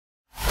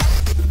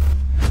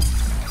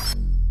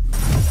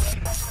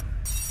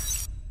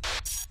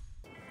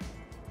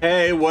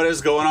Hey, what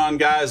is going on,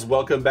 guys?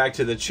 Welcome back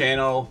to the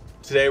channel.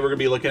 Today we're going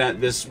to be looking at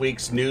this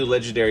week's new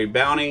legendary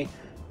bounty,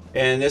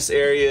 and this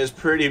area is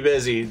pretty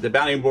busy. The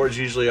bounty boards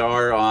usually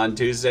are on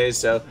Tuesdays,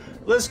 so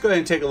let's go ahead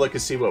and take a look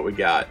and see what we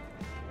got.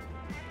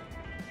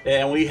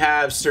 And we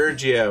have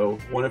Sergio,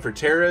 wanted for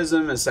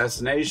terrorism,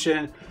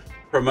 assassination,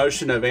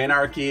 promotion of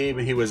anarchy.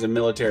 He was a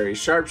military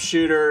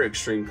sharpshooter,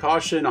 extreme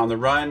caution, on the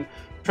run,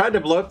 tried to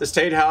blow up the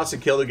state house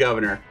and kill the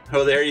governor.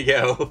 Oh, there you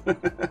go.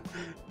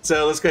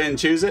 So let's go ahead and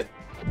choose it.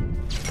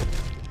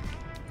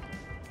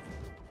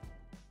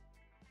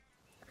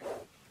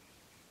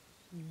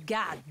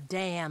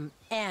 Goddamn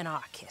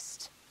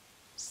anarchist.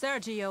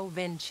 Sergio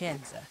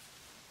Vincenza.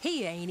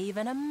 He ain't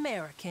even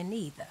American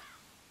either.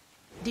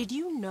 Did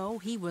you know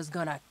he was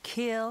gonna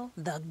kill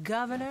the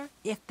governor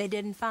if they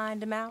didn't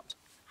find him out?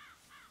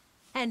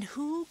 And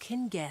who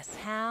can guess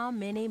how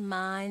many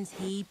minds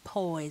he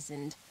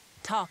poisoned,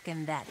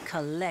 talking that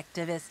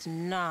collectivist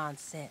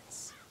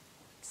nonsense?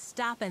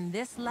 Stopping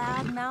this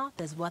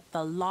loudmouth is what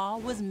the law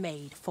was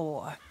made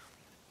for.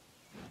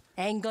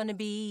 Ain't gonna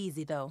be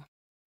easy, though.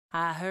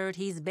 I heard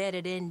he's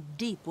bedded in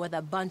deep with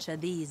a bunch of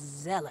these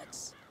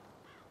zealots.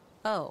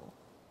 Oh,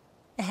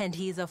 and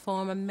he's a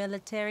former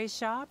military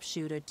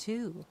sharpshooter,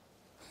 too.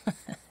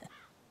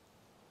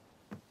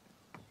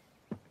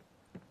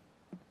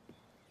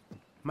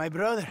 My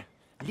brother,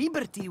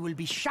 liberty will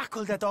be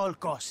shackled at all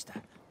cost.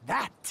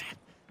 That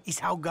is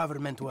how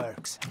government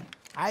works.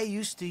 I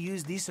used to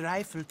use this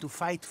rifle to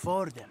fight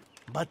for them,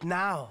 but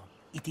now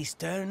it is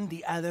turned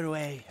the other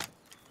way.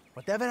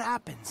 Whatever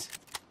happens,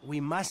 we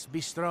must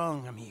be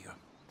strong, amigo.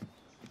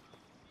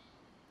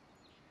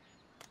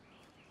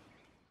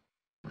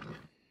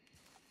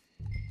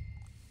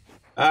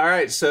 All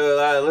right,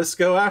 so let's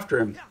go after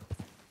him.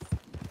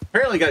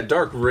 Apparently got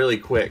dark really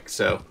quick,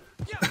 so.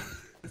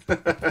 All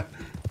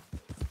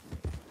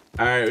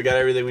right, we got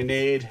everything we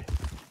need.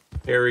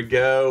 Here we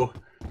go.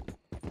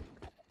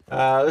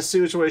 Let's see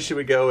which way should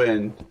we go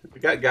in. We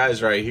got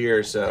guys right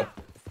here, so.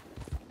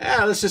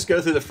 Yeah, let's just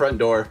go through the front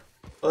door.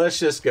 Let's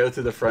just go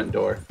through the front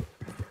door.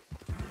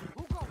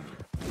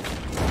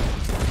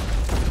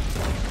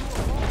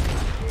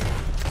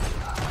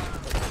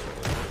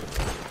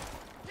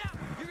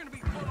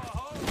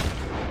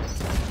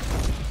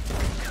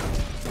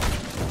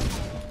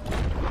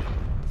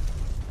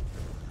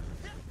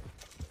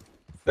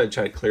 I'm gonna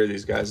try to clear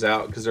these guys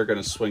out because they're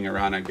gonna swing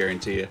around, I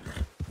guarantee you.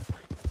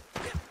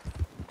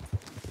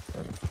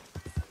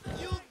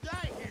 You'll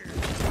die here.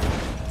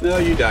 No,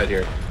 you died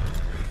here.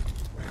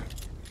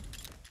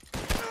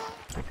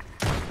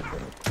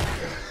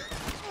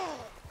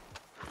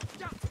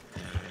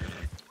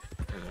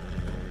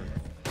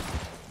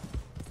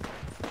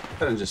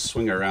 Kind of just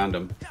swing around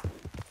them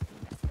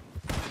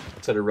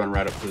instead of run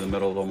right up through the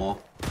middle of them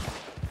all.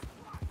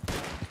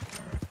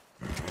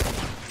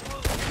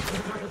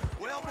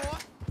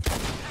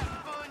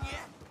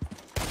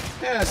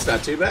 Yeah, that's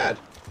not too bad.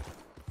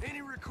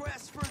 Any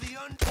requests for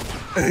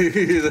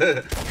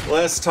the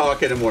Less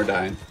talking and more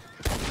dying.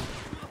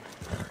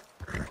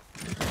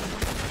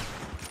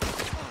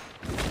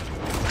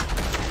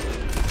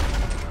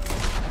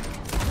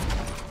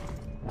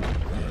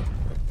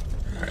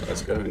 Alright,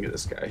 let's go ahead and get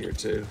this guy here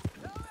too.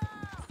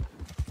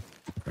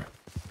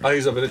 Oh,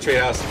 he's up in the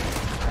treehouse.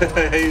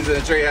 He's in the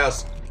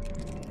treehouse.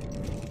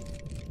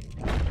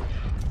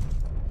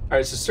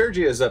 Alright, so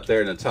Sergio is up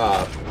there in the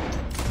top.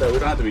 So we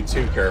don't have to be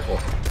too careful.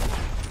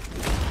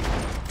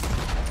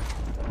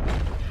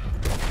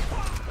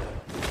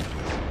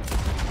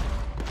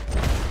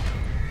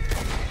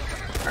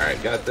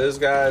 Alright, got those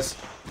guys.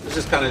 Let's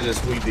just kind of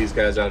just weed these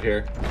guys out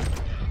here.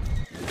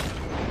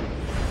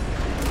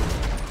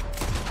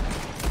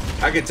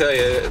 I can tell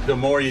you, the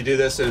more you do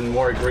this and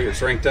more it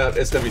gets ranked up,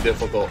 it's going to be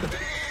difficult.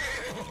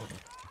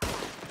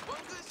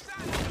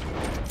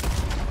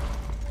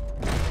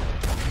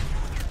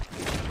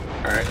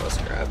 Alright, let's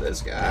grab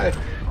this guy.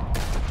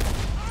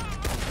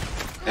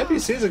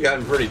 NPCs have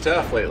gotten pretty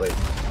tough lately.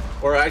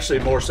 Or actually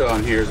more so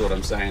on here is what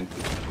I'm saying.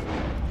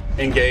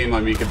 In game, I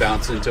mean, you can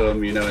bounce into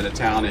them, you know, in a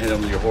town and hit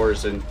them with your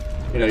horse and,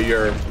 you know,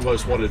 you're a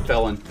most wanted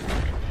felon.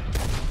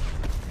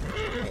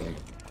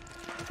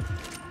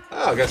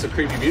 Oh, got some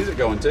creepy music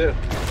going too.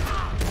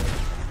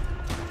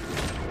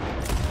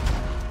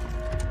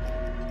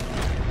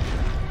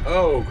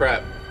 Oh,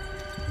 crap.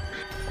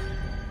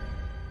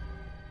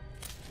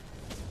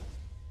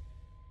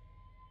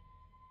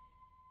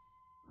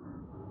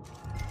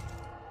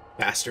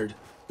 Bastard.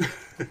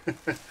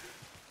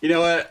 You know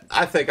what?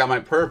 I think I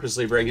might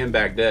purposely bring him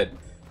back dead.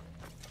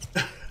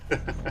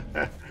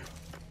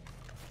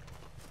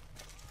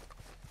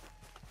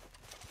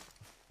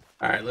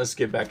 Alright, let's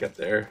get back up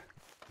there.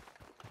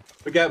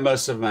 We got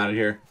most of them out of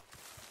here.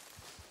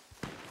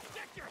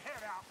 Stick your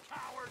head out,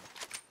 coward.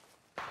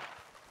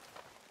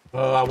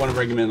 Oh, I want to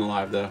bring him in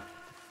alive, though.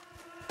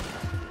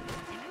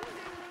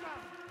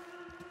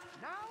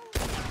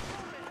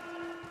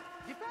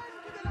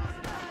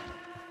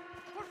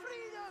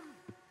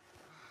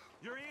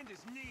 Your end is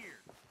near.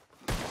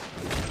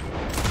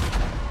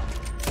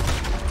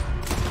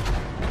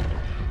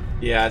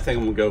 Yeah, I think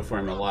I'm gonna go for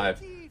him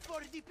alive.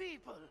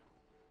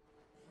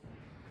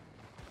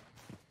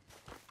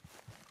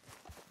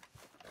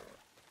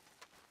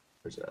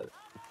 Where's that?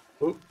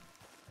 Oop.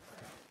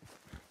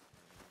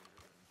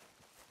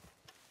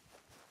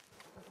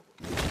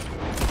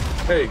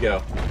 There you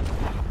go.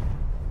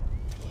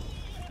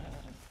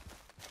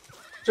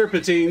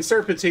 Serpentine,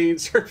 serpentine,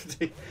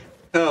 serpentine.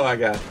 Oh my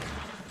god.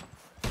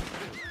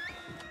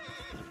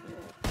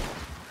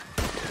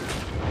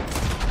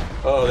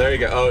 Oh, there you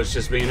go. Oh, it's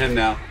just me and him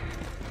now.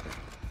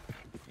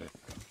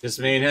 Just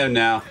me and him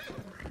now.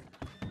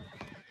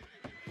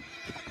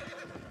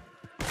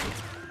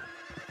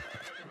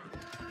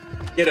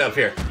 Get up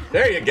here.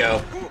 There you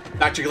go.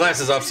 Knocked your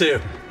glasses off too.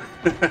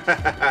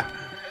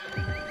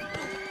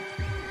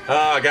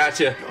 Oh, I got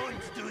you.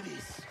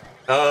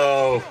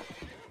 Oh,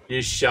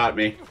 you shot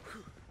me.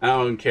 I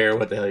don't care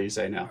what the hell you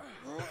say now.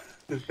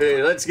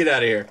 Hey, let's get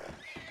out of here.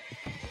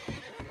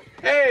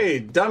 Hey,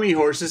 dummy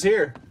horse is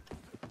here.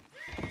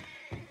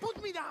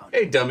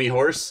 Hey, dummy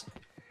horse.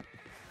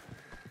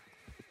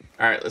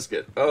 All right, let's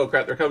get. Oh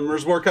crap, they're coming.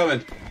 There's more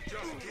coming.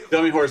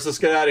 Dummy horse, let's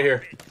get out of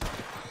here.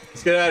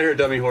 Let's get out of here,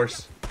 dummy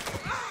horse.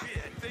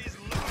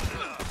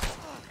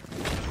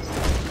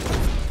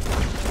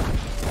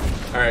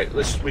 All right,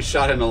 we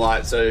shot him a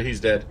lot, so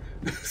he's dead.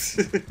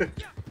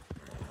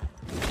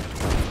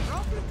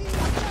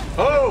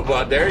 Oh,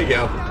 but there you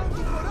go.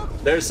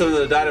 There's some of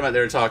the dynamite they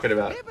were talking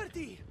about.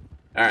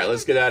 All right,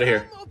 let's get out of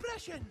here.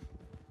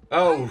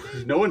 Oh,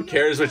 no one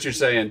cares what you're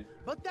saying.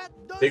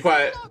 Be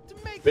quiet.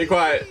 Be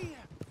quiet.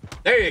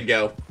 There you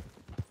go.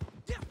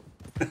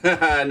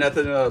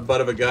 Nothing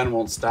but of a gun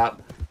won't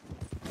stop.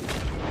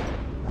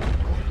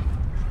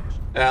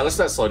 Let's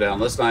not slow down.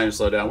 Let's not even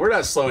slow down. We're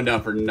not slowing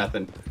down for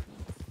nothing.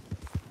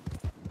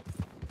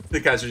 The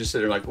guys are just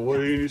sitting there like,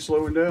 what are you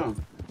slowing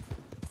down?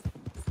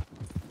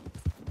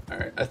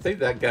 Alright, I think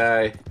that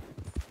guy,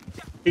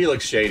 he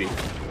looks shady.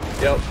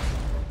 Yep.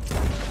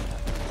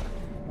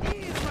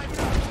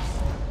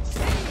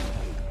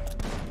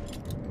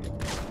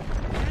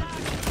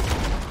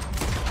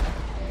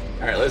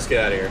 Alright, let's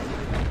get out of here.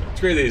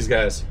 Screw these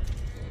guys.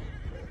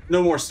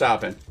 No more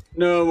stopping.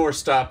 No more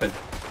stopping.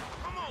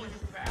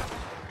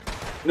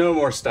 No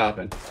more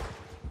stopping.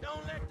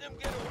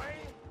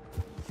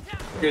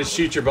 You're gonna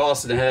shoot your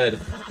boss in the head.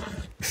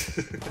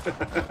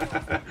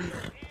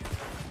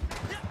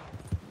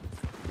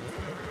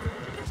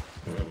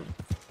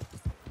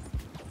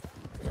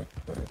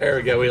 There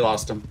we go, we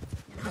lost him.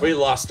 We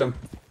lost him.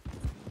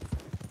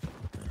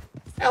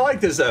 I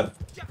like this though.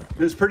 It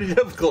was pretty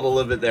difficult a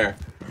little bit there.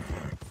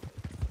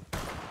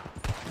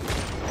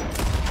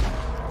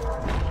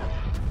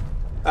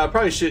 I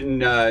probably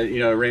shouldn't, you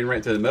know, ran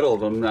right through the middle of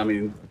them. I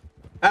mean,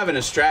 having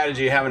a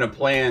strategy, having a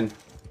plan,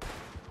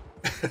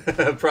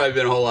 probably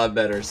been a whole lot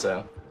better,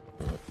 so.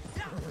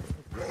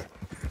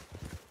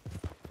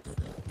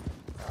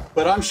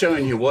 But I'm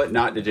showing you what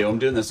not to do. I'm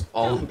doing this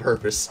all on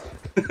purpose.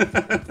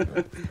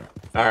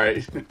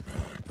 Alright.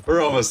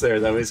 We're almost there,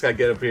 though. We just gotta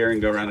get up here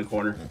and go around the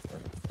corner.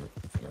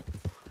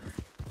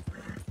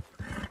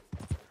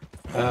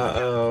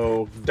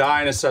 Uh-oh.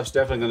 Dying and stuff's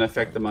definitely gonna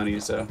affect the money,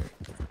 so.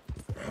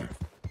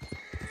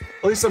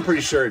 At least I'm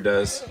pretty sure it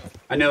does.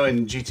 I know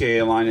in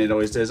GTA Online it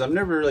always does. I've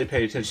never really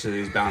paid attention to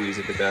these bounties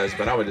if it does,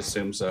 but I would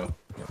assume so.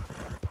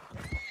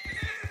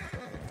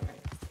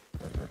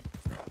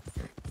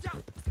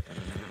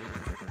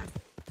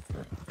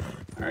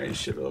 Alright,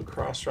 should be able to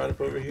cross right up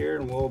over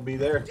here and we'll be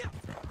there.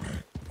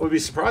 I would be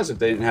surprised if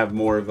they didn't have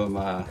more of them.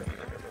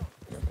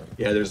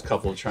 Yeah, there's a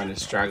couple trying to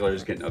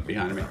stragglers getting up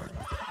behind me.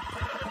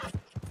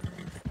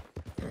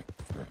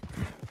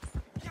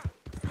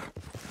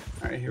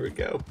 Alright, here we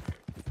go.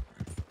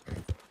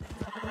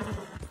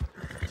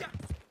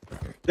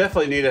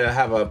 Definitely need to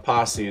have a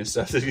posse and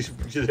stuff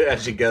that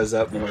actually goes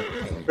up more.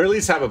 Or at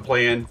least have a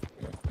plan.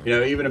 You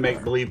know, even a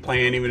make-believe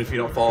plan, even if you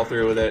don't follow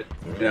through with it.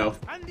 You know,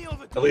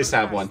 at least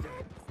have one.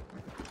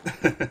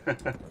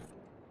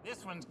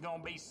 This one's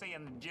gonna be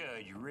seeing the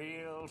judge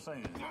real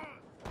soon.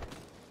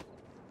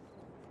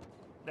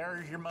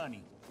 There's your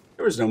money.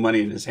 There was no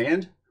money in his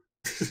hand.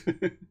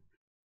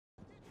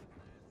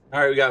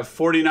 Alright, we got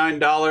 $49,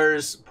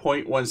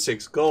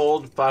 0.16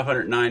 gold,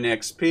 509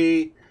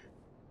 XP.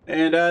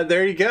 And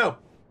there you go.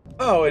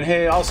 Oh, and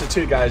hey, also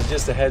too, guys,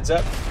 just a heads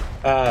up.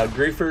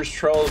 Griefers,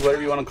 trolls,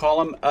 whatever you want to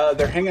call them,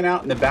 they're hanging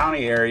out in the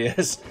bounty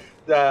areas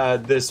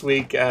this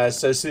week.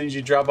 So as soon as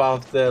you drop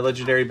off the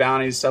legendary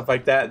bounties, stuff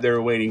like that,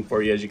 they're waiting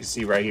for you, as you can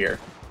see right here.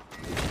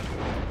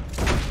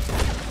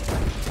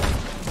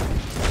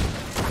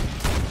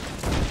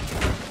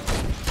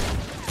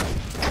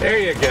 There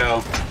you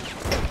go.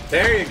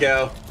 There you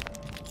go.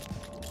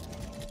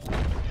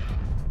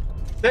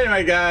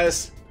 Anyway,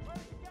 guys,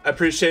 I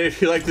appreciate it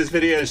if you like this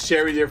video and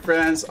share with your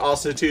friends.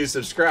 Also, to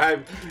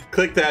subscribe,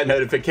 click that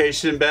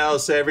notification bell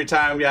so every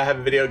time I have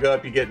a video go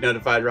up, you get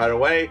notified right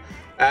away.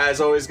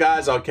 As always,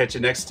 guys, I'll catch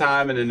you next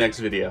time in the next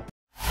video.